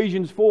 doesn't it?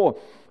 Ephesians 4.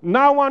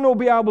 No one will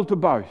be able to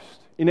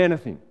boast in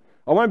anything.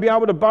 I won't be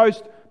able to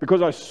boast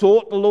because I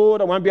sought the Lord.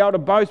 I won't be able to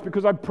boast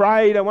because I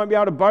prayed. I won't be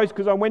able to boast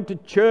because I went to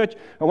church.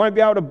 I won't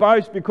be able to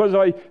boast because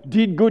I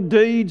did good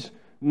deeds.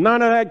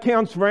 None of that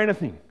counts for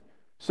anything.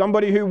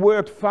 Somebody who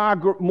worked far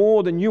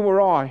more than you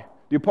or I,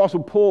 the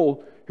Apostle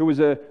Paul, who was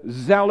a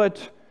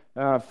zealot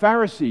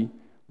Pharisee,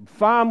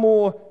 far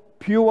more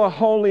pure,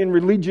 holy and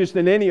religious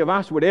than any of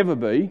us would ever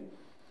be.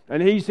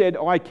 And he said,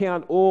 I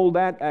count all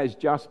that as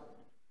just,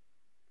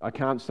 I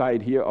can't say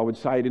it here, I would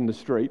say it in the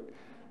street,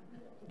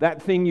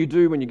 that thing you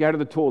do when you go to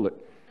the toilet.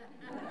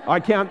 I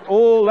count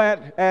all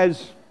that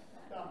as,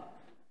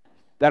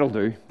 that'll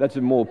do. That's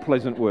a more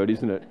pleasant word,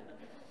 isn't it?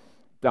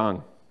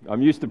 Dung.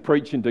 I'm used to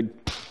preaching to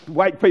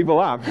wake people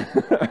up.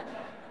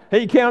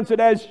 He counts it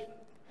as,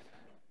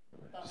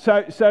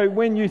 so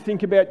when you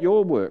think about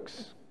your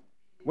works,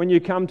 when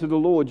you come to the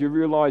Lord, you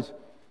realise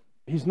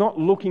He's not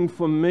looking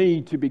for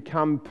me to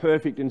become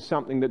perfect in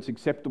something that's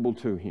acceptable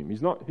to Him.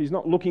 He's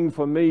not looking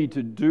for me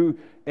to do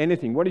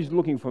anything. What He's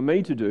looking for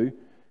me to do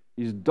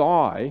is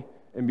die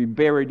and be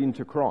buried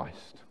into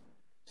Christ,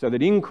 so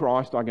that in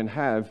Christ I can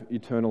have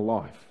eternal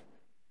life.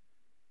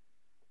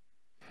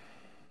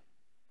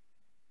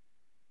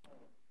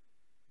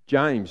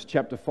 James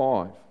chapter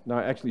 5. No,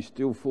 actually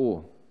still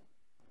 4.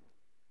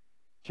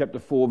 Chapter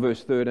 4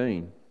 verse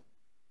 13.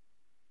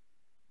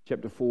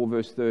 Chapter 4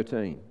 verse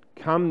 13.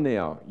 Come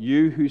now,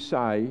 you who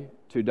say,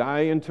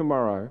 today and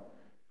tomorrow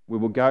we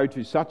will go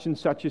to such and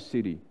such a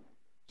city,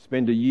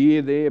 spend a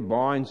year there,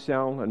 buy and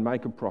sell and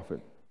make a profit.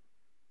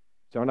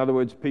 So in other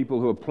words, people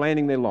who are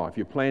planning their life,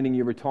 you're planning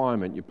your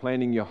retirement, you're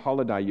planning your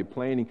holiday, you're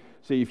planning...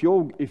 See, if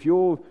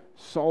you're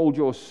sold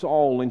your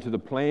soul into the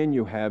plan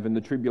you have and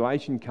the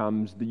tribulation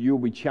comes, that you'll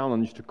be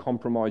challenged to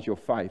compromise your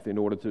faith in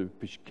order to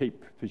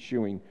keep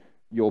pursuing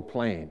your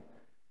plan,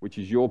 which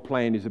is your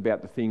plan is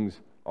about the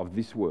things of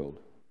this world.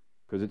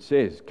 Because it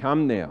says,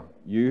 "Come now,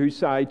 you who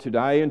say,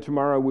 today and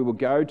tomorrow we will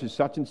go to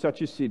such and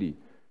such a city,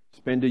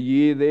 spend a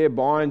year there,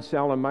 buy and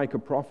sell and make a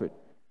profit.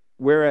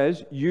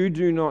 Whereas you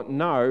do not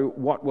know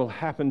what will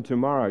happen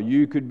tomorrow.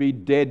 You could be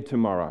dead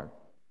tomorrow.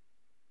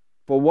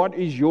 For what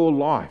is your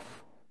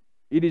life?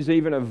 It is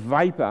even a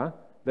vapor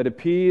that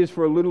appears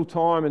for a little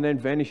time and then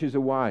vanishes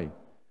away."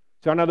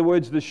 So in other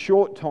words, the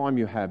short time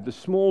you have, the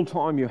small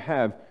time you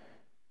have,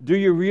 do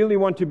you really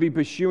want to be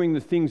pursuing the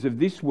things of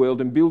this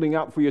world and building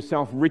up for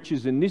yourself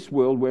riches in this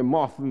world where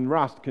moth and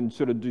rust can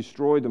sort of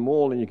destroy them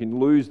all and you can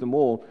lose them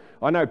all?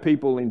 I know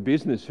people in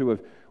business who have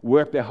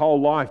worked their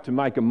whole life to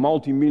make a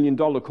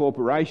multi-million-dollar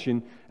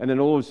corporation, and then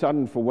all of a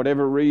sudden, for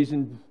whatever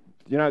reason,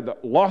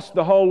 lost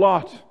the whole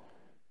lot.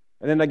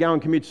 And then they go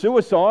and commit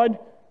suicide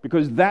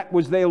because that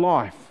was their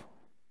life.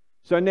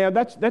 So now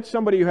that's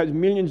somebody who has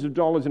millions of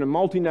dollars in a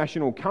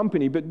multinational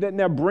company, but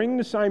now bring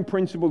the same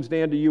principles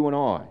down to you and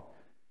I,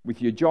 with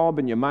your job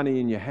and your money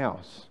and your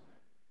house.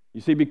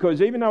 You see,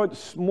 because even though it's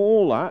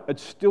smaller,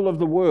 it's still of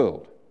the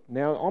world.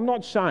 Now, I'm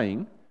not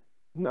saying,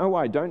 no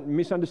way, don't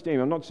misunderstand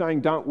me, I'm not saying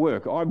don't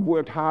work. I've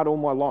worked hard all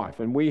my life,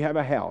 and we have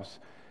a house,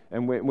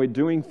 and we're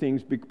doing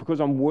things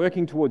because I'm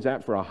working towards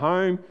that for a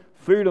home,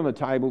 food on the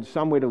table,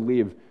 somewhere to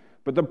live.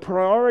 But the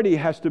priority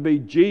has to be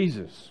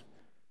Jesus.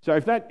 So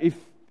if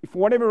for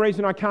whatever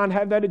reason I can't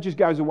have that, it just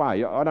goes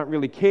away. I don't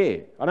really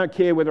care. I don't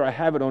care whether I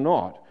have it or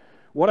not.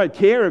 What I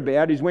care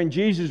about is when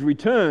Jesus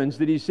returns,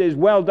 that he says,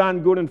 "Well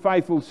done, good and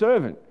faithful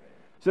servant."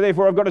 So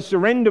therefore I've got to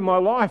surrender my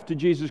life to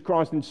Jesus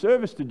Christ in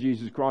service to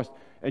Jesus Christ,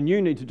 and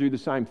you need to do the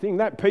same thing.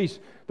 That peace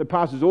that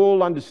passes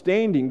all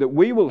understanding that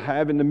we will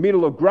have in the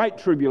middle of great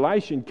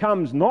tribulation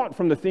comes not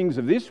from the things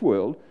of this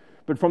world,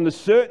 but from the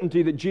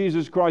certainty that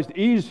Jesus Christ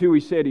is who he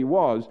said he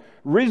was,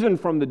 risen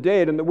from the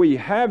dead, and that we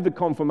have the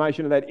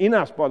confirmation of that in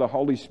us by the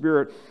Holy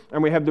Spirit,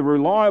 and we have the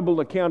reliable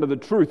account of the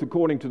truth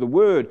according to the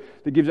Word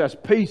that gives us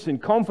peace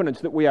and confidence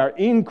that we are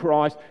in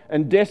Christ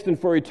and destined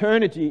for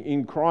eternity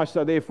in Christ.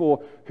 So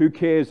therefore, who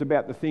cares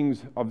about the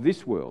things of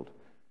this world?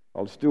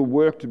 I'll still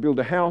work to build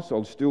a house,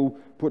 I'll still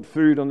put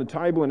food on the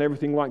table and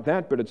everything like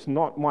that, but it's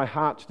not my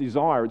heart's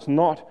desire. It's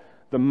not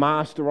the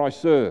master I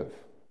serve.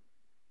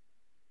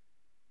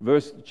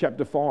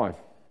 Chapter 5.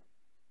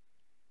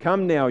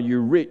 "Come now,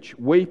 you rich,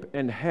 weep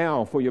and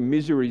howl for your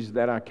miseries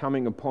that are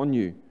coming upon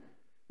you.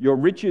 Your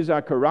riches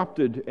are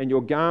corrupted and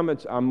your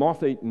garments are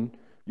moth-eaten.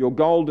 Your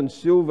gold and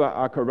silver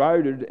are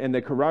corroded, and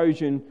their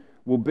corrosion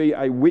will be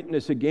a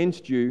witness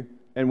against you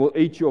and will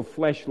eat your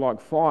flesh like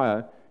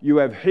fire. You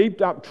have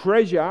heaped up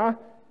treasure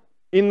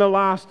in the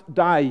last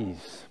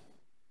days."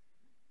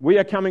 We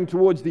are coming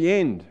towards the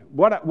end.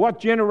 What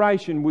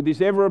generation would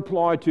this ever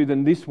apply to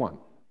than this one?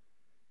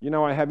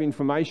 I have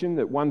information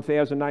that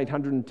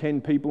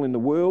 1,810 people in the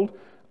world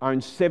own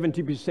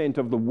 70%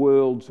 of the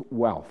world's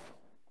wealth.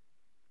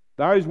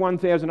 Those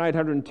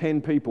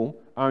 1,810 people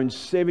own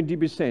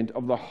 70%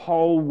 of the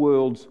whole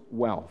world's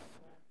wealth.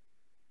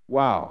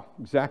 Wow,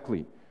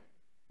 exactly.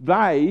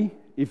 They,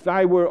 if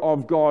they were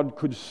of God,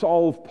 could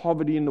solve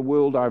poverty in the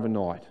world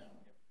overnight.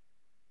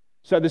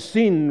 So the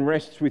sin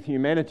rests with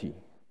humanity.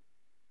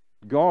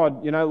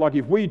 God, like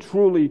if we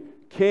truly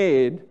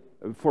cared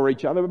for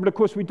each other, but of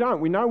course we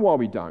don't. We know why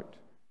we don't.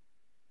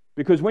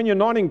 Because when you're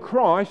not in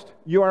Christ,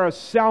 you are a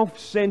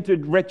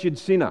self-centered, wretched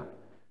sinner.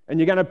 And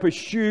you're going to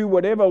pursue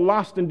whatever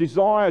lust and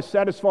desire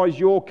satisfies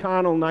your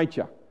carnal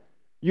nature.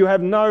 You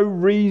have no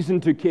reason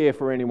to care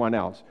for anyone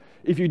else.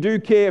 If you do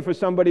care for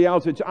somebody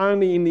else, it's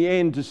only in the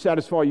end to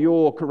satisfy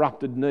your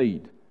corrupted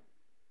need.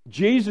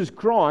 Jesus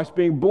Christ,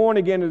 being born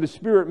again of the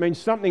Spirit, means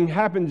something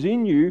happens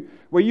in you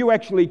where you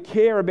actually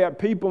care about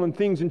people and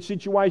things and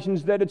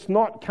situations that it's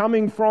not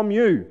coming from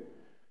you.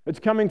 It's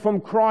coming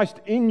from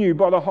Christ in you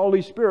by the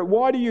Holy Spirit.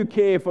 Why do you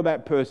care for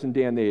that person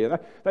down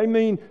there? They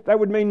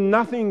would mean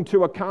nothing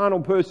to a carnal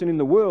person in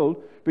the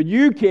world, but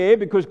you care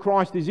because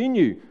Christ is in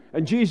you.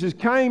 And Jesus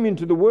came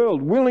into the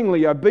world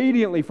willingly,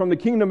 obediently from the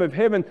kingdom of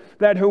heaven,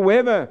 that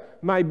whoever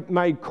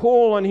may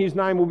call on his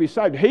name will be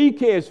saved. He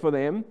cares for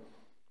them.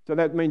 So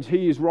that means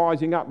he is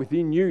rising up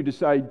within you to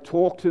say,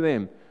 talk to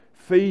them,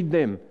 feed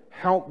them,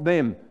 help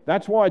them.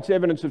 That's why it's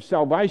evidence of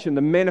salvation,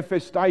 the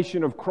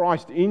manifestation of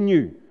Christ in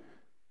you,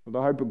 for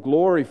the hope of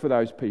glory for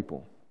those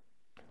people.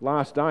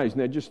 Last days.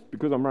 Now, just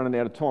because I'm running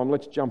out of time,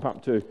 let's jump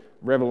up to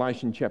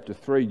Revelation chapter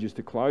 3 just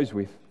to close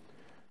with.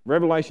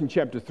 Revelation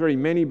chapter 3,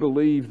 many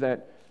believe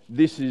that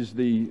this is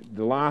the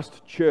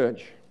last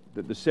church,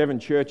 that the 7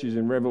 churches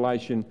in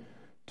Revelation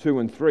 2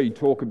 and 3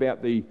 talk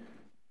about the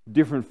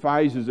different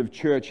phases of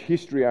church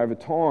history over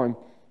time,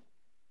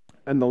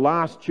 and the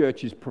last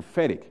church is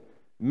prophetic.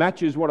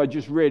 Matches what I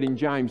just read in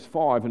James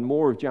 5 and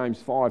more of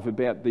James 5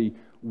 about the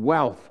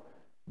wealth,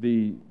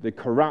 the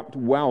corrupt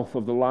wealth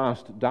of the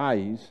last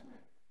days.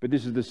 But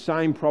this is the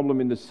same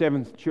problem in the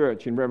 7th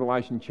church in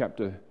Revelation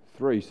chapter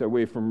 3. So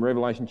we're from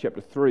Revelation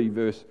chapter 3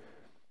 verse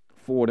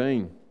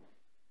 14.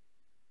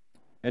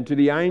 "And to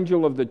the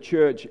angel of the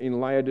church in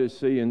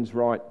Laodiceans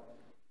write,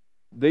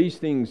 these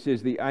things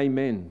says the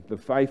Amen, the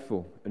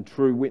faithful and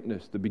true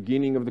witness, the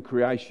beginning of the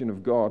creation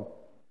of God.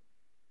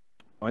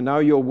 I know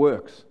your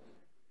works,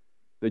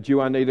 that you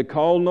are neither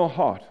cold nor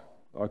hot.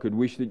 I could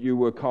wish that you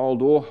were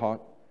cold or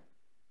hot.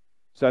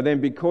 So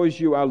then, because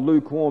you are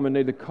lukewarm and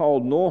neither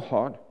cold nor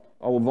hot,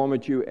 I will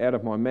vomit you out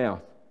of my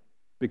mouth.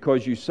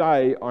 Because you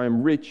say, I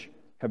am rich,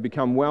 have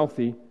become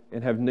wealthy,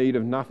 and have need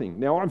of nothing.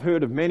 Now, I've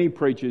heard of many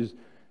preachers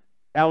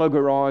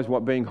allegorize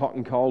what being hot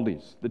and cold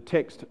is. The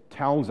text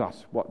tells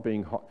us what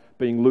being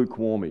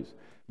lukewarm is.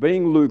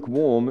 Being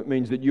lukewarm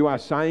means that you are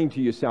saying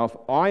to yourself,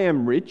 I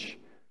am rich,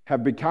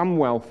 have become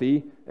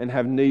wealthy, and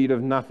have need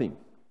of nothing.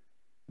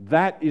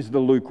 That is the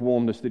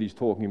lukewarmness that he's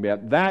talking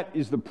about. That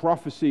is the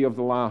prophecy of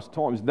the last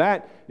times.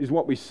 That is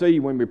what we see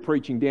when we're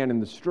preaching down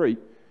in the street.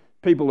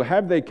 People who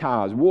have their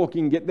cars, walk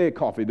in, get their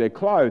coffee, their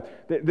clothes.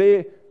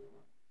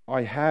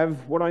 I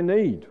have what I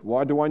need.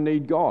 Why do I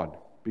need God?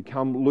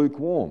 Become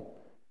lukewarm.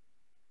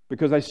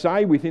 Because they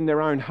say within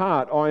their own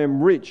heart, I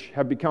am rich,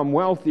 have become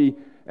wealthy,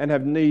 and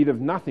have need of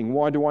nothing.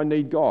 Why do I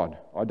need God?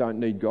 I don't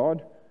need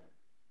God.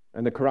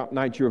 And the corrupt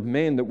nature of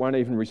men that won't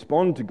even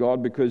respond to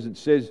God, because it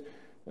says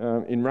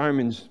in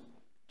Romans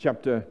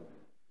chapter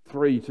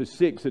 3 to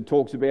 6, it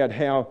talks about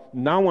how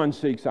no one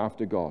seeks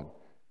after God.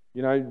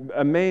 You know,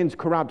 a man's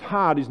corrupt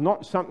heart is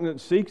not something that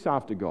seeks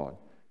after God.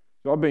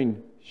 So I've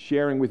been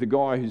sharing with a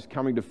guy who's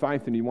coming to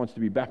faith and he wants to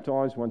be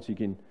baptised once he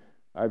can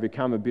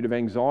overcome a bit of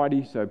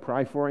anxiety, so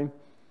pray for him.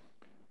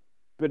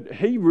 But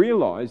he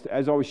realised,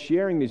 as I was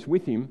sharing this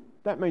with him,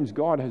 that means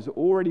God has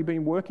already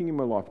been working in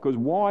my life. Because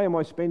why am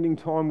I spending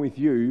time with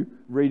you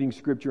reading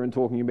Scripture and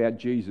talking about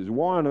Jesus?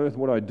 Why on earth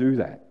would I do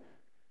that?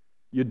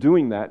 You're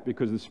doing that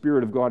because the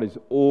Spirit of God is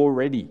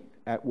already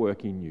at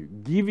work in you,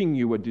 giving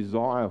you a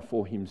desire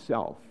for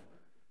Himself.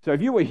 So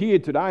if you were here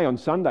today on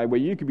Sunday where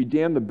you could be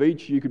down the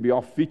beach, you could be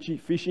off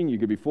fishing, you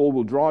could be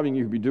four-wheel driving,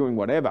 you could be doing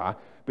whatever,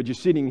 but you're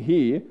sitting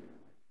here,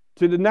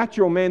 to the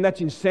natural man,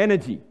 that's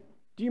insanity.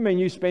 Do you mean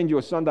you spend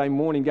your Sunday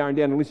morning going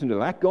down and listening to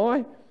that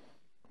guy?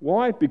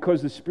 Why?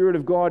 Because the Spirit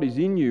of God is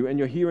in you and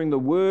you're hearing the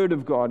Word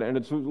of God and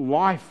it's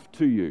life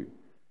to you.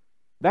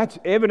 That's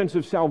evidence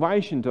of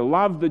salvation, to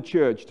love the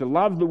church, to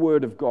love the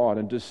Word of God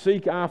and to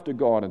seek after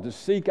God and to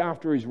seek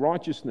after His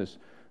righteousness,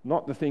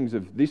 not the things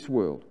of this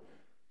world.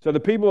 So the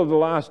people of the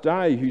last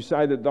day who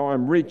say that I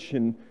am rich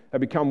and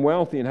have become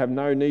wealthy and have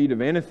no need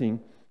of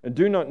anything and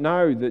do not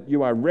know that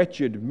you are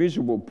wretched,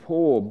 miserable,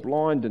 poor,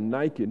 blind and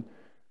naked,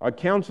 I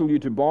counsel you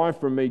to buy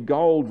from me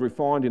gold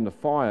refined in the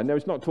fire. Now,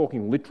 it's not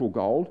talking literal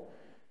gold,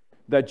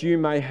 that you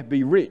may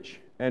be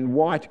rich, and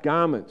white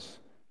garments,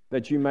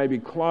 that you may be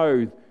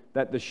clothed,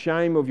 that the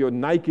shame of your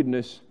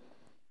nakedness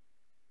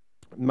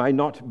may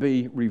not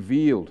be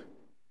revealed.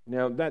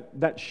 Now,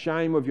 that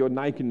shame of your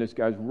nakedness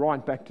goes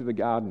right back to the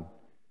garden.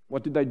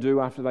 What did they do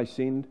after they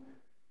sinned?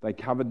 They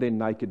covered their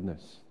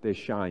nakedness, their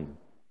shame.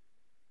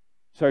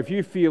 So if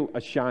you feel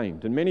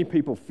ashamed, and many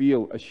people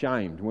feel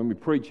ashamed when we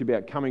preach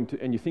about coming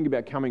to, and you think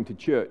about coming to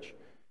church,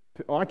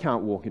 I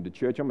can't walk into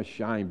church, I'm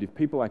ashamed if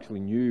people actually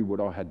knew what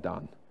I had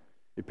done.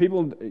 If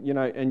people,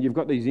 and you've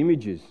got these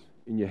images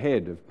in your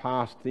head of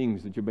past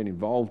things that you've been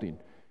involved in,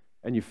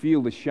 and you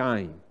feel the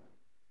shame,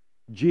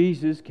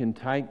 Jesus can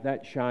take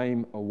that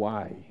shame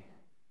away.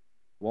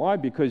 Why?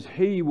 Because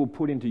He will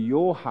put into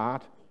your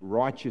heart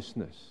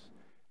righteousness.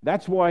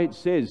 That's why it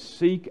says,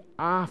 seek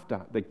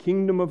after the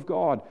kingdom of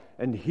God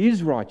and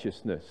His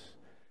righteousness,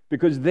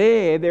 because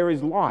there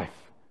is life.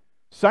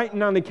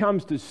 Satan only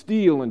comes to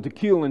steal and to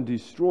kill and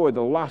destroy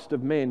the lust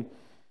of men.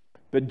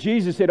 But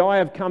Jesus said, I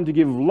have come to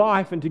give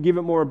life and to give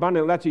it more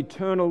abundantly. That's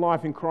eternal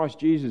life in Christ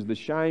Jesus. The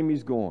shame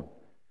is gone.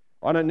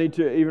 I don't need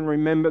to even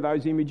remember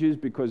those images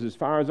because as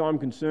far as I'm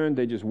concerned,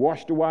 they're just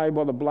washed away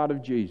by the blood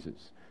of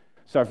Jesus.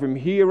 So from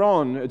here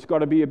on, it's got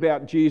to be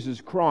about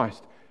Jesus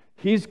Christ,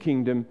 His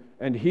kingdom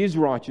and His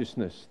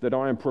righteousness, that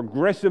I am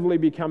progressively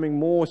becoming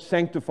more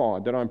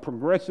sanctified, that I'm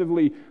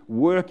progressively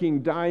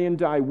working day and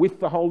day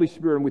with the Holy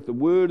Spirit and with the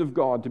Word of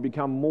God to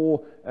become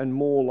more and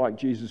more like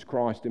Jesus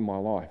Christ in my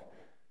life.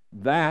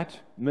 That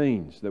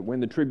means that when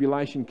the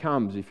tribulation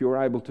comes, if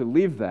you're able to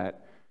live that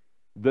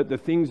the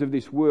things of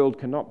this world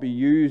cannot be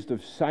used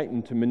of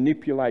Satan to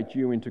manipulate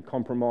you into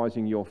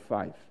compromising your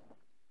faith.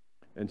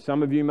 And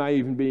some of you may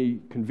even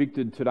be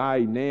convicted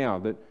today now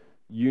that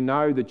you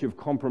know that you've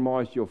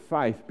compromised your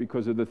faith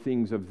because of the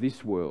things of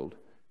this world.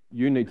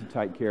 You need to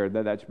take care of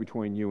that. That's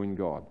between you and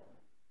God.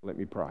 Let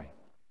me pray.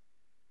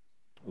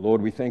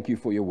 Lord, we thank You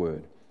for Your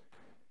word.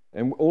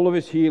 And all of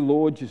us here,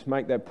 Lord, just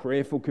make that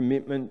prayerful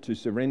commitment to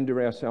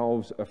surrender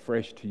ourselves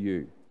afresh to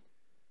You.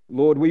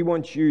 Lord, we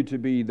want You to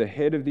be the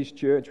head of this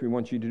church. We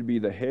want You to be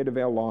the head of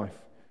our life.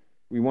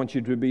 We want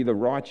You to be the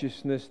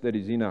righteousness that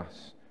is in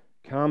us.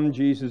 Come,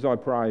 Jesus, I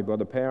pray, by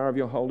the power of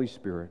Your Holy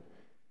Spirit.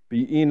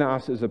 Be in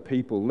us as a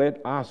people.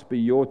 Let us be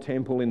Your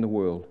temple in the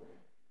world.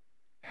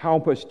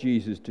 Help us,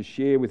 Jesus, to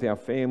share with our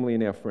family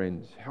and our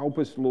friends. Help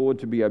us, Lord,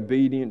 to be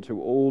obedient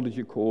to all that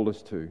You call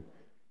us to.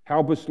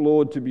 Help us,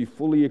 Lord, to be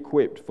fully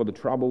equipped for the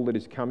trouble that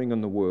is coming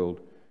on the world.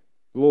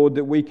 Lord,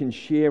 that we can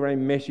share a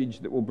message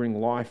that will bring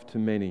life to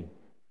many,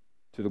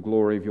 to the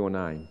glory of Your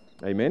name.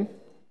 Amen.